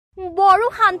বড়ো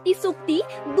শান্তি চুক্তি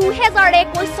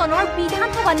 2021 চনৰ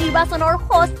বিধানসভা নিৰ্বাচনৰ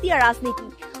হস্তীয়া ৰাজনীতি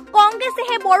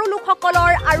কংগ্ৰেছেহে বড়ো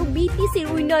লোকসকলৰ আৰু বিটিচিৰ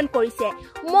উন্নয়ন কৰিছে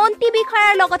মন্ত্ৰী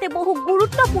বিষয়াৰ লগতে বহু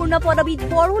গুৰুত্বপূৰ্ণ পদবীত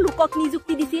বড়ো লোকক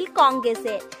নিযুক্তি দিছিল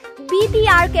কংগ্ৰেছে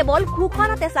বিটিআৰ কেৱল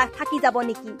ঘোষণাতে থাকি যাব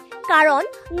নেকি কাৰণ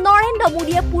নৰেন্দ্ৰ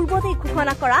মোদীয়ে পূৰ্বতে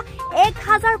ঘোষণা কৰা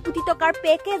 1000 কোটি টকাৰ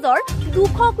পেকেজৰ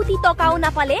 200 কোটি টকাও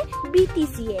নাপালে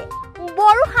বিটিচিয়ে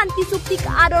বড়ো শান্তি চুক্তিক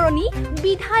আদৰণি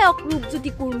বিধায়ক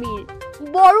ৰূপজ্যোতি কুৰ্মীৰ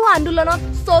বড়ো আন্দোলনত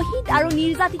শহীদ আৰু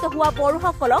নিৰ্যাতিত হোৱা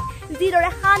বড়োসকলক যিদৰে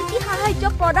শান্তি সাহায্য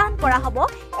প্ৰদান কৰা হ'ব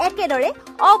একেদৰে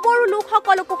অবড়ো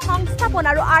লোকসকলকো সংস্থাপন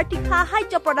আৰু আৰ্থিক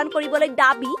সাহায্য প্ৰদান কৰিবলৈ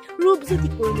দাবী ৰূপজ্যোতি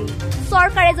কুৰ্মীৰ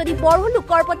চৰকাৰে যদি বড়ো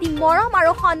লোকৰ প্ৰতি মৰম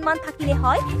আৰু সন্মান থাকিলে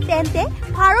হয় তেন্তে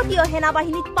ভাৰতীয় সেনা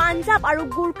বাহিনীত পাঞ্জাব আৰু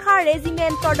গুৰ্খা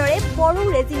ৰেজিমেণ্টৰ দৰে বড়ো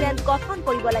ৰেজিমেণ্ট গঠন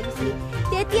কৰিব লাগিছিল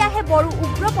তেতিয়াহে বড়ো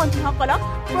উগ্ৰপন্থীসকলক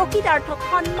প্ৰকৃতাৰ্থত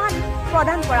সন্মান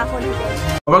প্ৰদান কৰা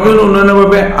হ'লহেঁতেন উন্নয়নৰ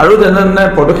বাবে আৰু যেনে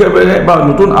পদক্ষেপেৰে বা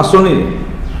নতুন আঁচনি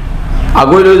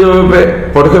আগুৱাই লৈ যোৱাৰ বাবে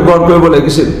পদক্ষেপ গ্ৰহণ কৰিব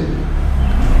লাগিছিল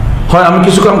হয় আমি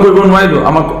কিছু কাম কৰিব নোৱাৰিলোঁ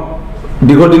আমাক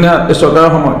দীৰ্ঘদিনীয়া এই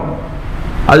চৰকাৰৰ সময়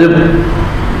আজি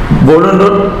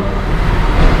বড়োলেণ্ডত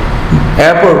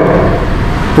এয়াৰপৰ্ট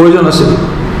প্ৰয়োজন আছিল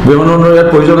বিমানবন্দৰৰ ইয়াত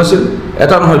প্ৰয়োজন আছিল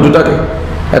এটা নহয় দুটাকৈ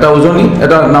এটা উজনি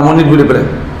এটা নামনিত বুলি পেলাই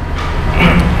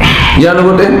ইয়াৰ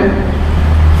লগতে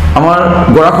আমাৰ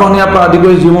গৰাখহনীয়াৰ পৰা আদি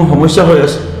কৰি যিসমূহ সমস্যা হৈ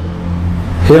আছে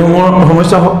সেইসমূহৰ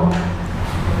সমস্যা হওক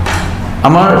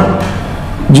আমাৰ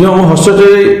যিসমূহ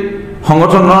হস্তচাৰী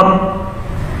সংগঠনত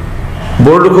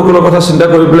বড়ো লোকসকলৰ কথা চিন্তা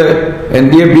কৰি পেলাই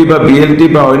NDFB বা BLT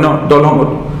বা অন্য দল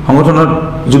সংগঠনত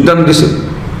যোগদান দিছিল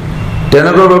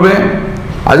তেওঁলোকৰ বাবে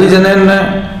আজি যেনে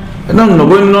একদম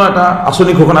নগণ্য এটা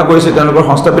আঁচনি ঘোষণা কৰিছে তেওঁলোকৰ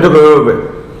সংস্থাপিত কৰিবৰ বাবে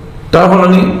তাৰ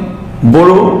সলনি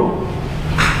বড়ো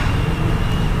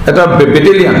এটা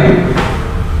বেটেলিয়ান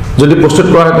যদি প্ৰস্তুত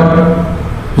কৰাহেঁতেন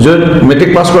য'ত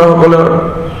মেট্ৰিক পাছ কৰাসকলৰ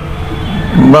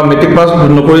বা মেট্ৰিক পাছ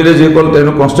নকৰিলে যিসকল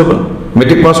তেওঁলোক কনষ্টেবল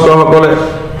মেট্ৰিক পাছ কৰাসকলে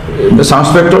চাব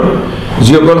ইন্সপেক্টৰ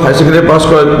যিসকল হাই ছেকেণ্ডেৰী পাছ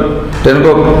কৰে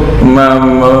তেওঁলোকক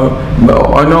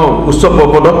অন্য উচ্চ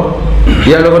পদত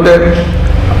ইয়াৰ লগতে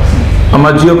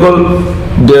আমাৰ যিসকল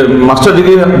মাষ্টাৰ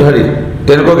ডিগ্ৰীধাৰী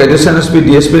তেওঁলোকক এডিশ্যনেল SP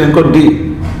DSP ৰেংকত দি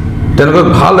তেওঁলোকক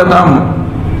ভাল এটা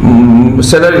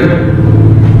চেলাৰী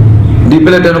দি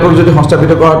পেলাই তেওঁলোকক যদি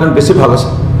সংস্থাপিত কৰাহেঁতেন বেছি ভাল আছে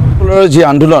যি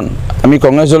আন্দোলন আমি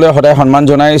কংগ্ৰেছ দলে সদায় সন্মান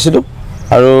জনাই আহিছিলোঁ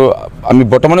আৰু আমি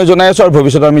বৰ্তমানে জনাই আছোঁ আৰু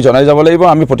ভৱিষ্যতে আমি জনাই যাব লাগিব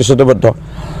আমি প্ৰতিশ্ৰুতিবদ্ধ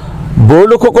বড়ো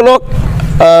লোকসকলক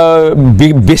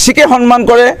বেছিকৈ সন্মান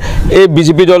কৰে এই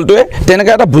বিজেপি দলটোৱে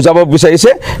তেনেকৈ এটা বুজাব বিচাৰিছে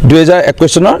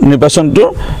 2021 চনৰ নিৰ্বাচনটো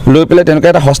লৈ পেলাই তেনেকৈ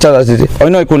এটা হস্তা ৰাজনীতি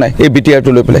অন্য একো নাই এই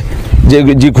BTRটো লৈ পেলাই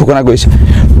যি ঘোষণা কৰিছে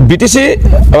BTC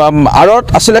আঁৰত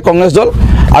আছিলে কংগ্ৰেছ দল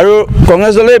আৰু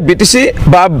কংগ্ৰেছ দলে BTC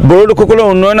বা বড়ো লোকসকলৰ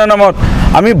উন্নয়নৰ নামত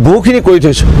আমি বহুখিনি কৰি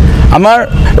থৈছোঁ আমাৰ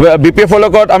BPFৰ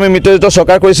লগত আমি মিত্ৰজোঁটৰ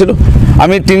চৰকাৰ কৰিছিলোঁ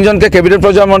আমি 3জনকৈ কেবিনেট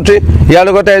পৰ্যায়ৰ মন্ত্ৰী ইয়াৰ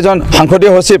লগতে এজন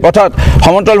সাংসদীয় সচিব অৰ্থাৎ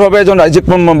সমান্তৰালভাৱে এজন ৰাজ্যিক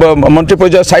মন্ত্ৰী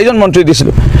পৰ্যায়ৰ 4জন মন্ত্ৰী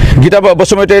দিছিলোঁ গীতা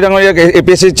বসুমতাৰী ডাঙৰীয়াক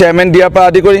APSC চেয়াৰমেন দিয়াৰ পৰা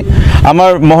আদি কৰি আমাৰ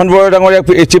মোহন বৰা ডাঙৰীয়াক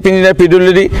চিফ ইঞ্জিনিয়াৰ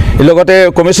PWD লগতে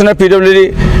কমিশ্যনাৰ PWD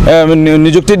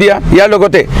নিযুক্তি দিয়া ইয়াৰ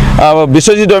লগতে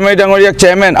বিশ্বজিৎ দৈমাৰী ডাঙৰীয়াক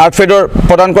চেয়াৰমেন আৰ্টফেডৰ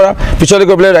প্ৰদান কৰা পিছলৈ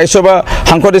গৈ পেলাই ৰাজ্যসভা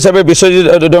সাংসদ হিচাপে বিশ্বজিৎ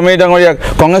দৈমাৰী ডাঙৰীয়াক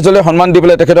কংগ্ৰেছ দলে সন্মান দি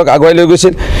পেলাই তেখেতক আগুৱাই লৈ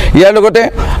গৈছিল ইয়াৰ লগতে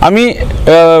আমি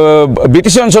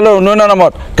BTC অঞ্চলৰ উন্নয়নৰ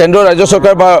নামত কেন্দ্ৰ ৰাজ্য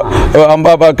চৰকাৰ বা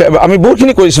আমি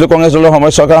বহুতখিনি কৰিছিলোঁ কংগ্ৰেছ দলৰ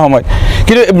সময় চৰকাৰৰ সময়ত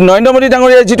কিন্তু নৰেন্দ্ৰ মোদী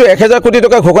ডাঙৰীয়াই যিটো 1000 কোটি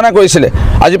টকা ঘোষণা কৰিছিলে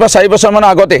আজিৰ পৰা 4 বছৰমানৰ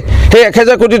আগতে সেই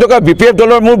 1000 কোটি টকা BPF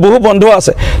দলৰ মোৰ বহু বন্ধু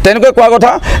আছে তেনেকৈ কোৱা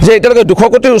কথা যে এতিয়ালৈকে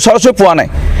 200 কোটিৰ ওচৰ পোৱা নাই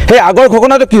সেই আগৰ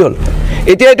ঘোষণাটো কি হ'ল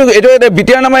এতিয়া এইটো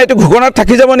BTR নামে এইটো ঘোষণাত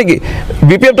থাকি যাব নেকি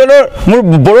BPF দলৰ মোৰ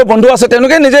বড়ো বন্ধু আছে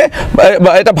তেওঁলোকে নিজে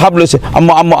এটা ভাৱ লৈছে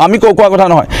আমি কোৱা কথা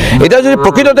নহয় এতিয়া যদি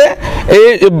প্ৰকৃততে এই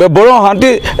বড়ো শান্তি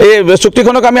এই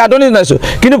চুক্তিখনক আমি আদৰণি জনাইছোঁ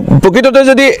কিন্তু প্ৰকৃততে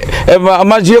যদি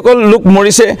আমাৰ যিসকল লোক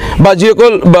মৰিছে বা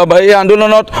যিসকল এই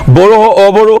আন্দোলনত বড়ো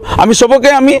অবড়ো আমি চবকে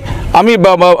আমি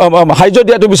সাহায্য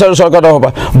দিয়াটো বিচাৰোঁ চৰকাৰৰ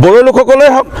পৰা বড়ো লোকসকলে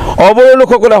হওক অবড়ো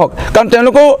লোকসকলে হওক কাৰণ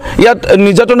তেওঁলোকেও ইয়াত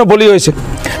নিৰ্যাতনৰ বলি হৈছে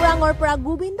ওৰাঙৰ পৰা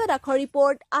গোবিন্দ দাসৰ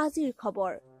ৰিপৰ্ট আজিৰ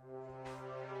খবৰ।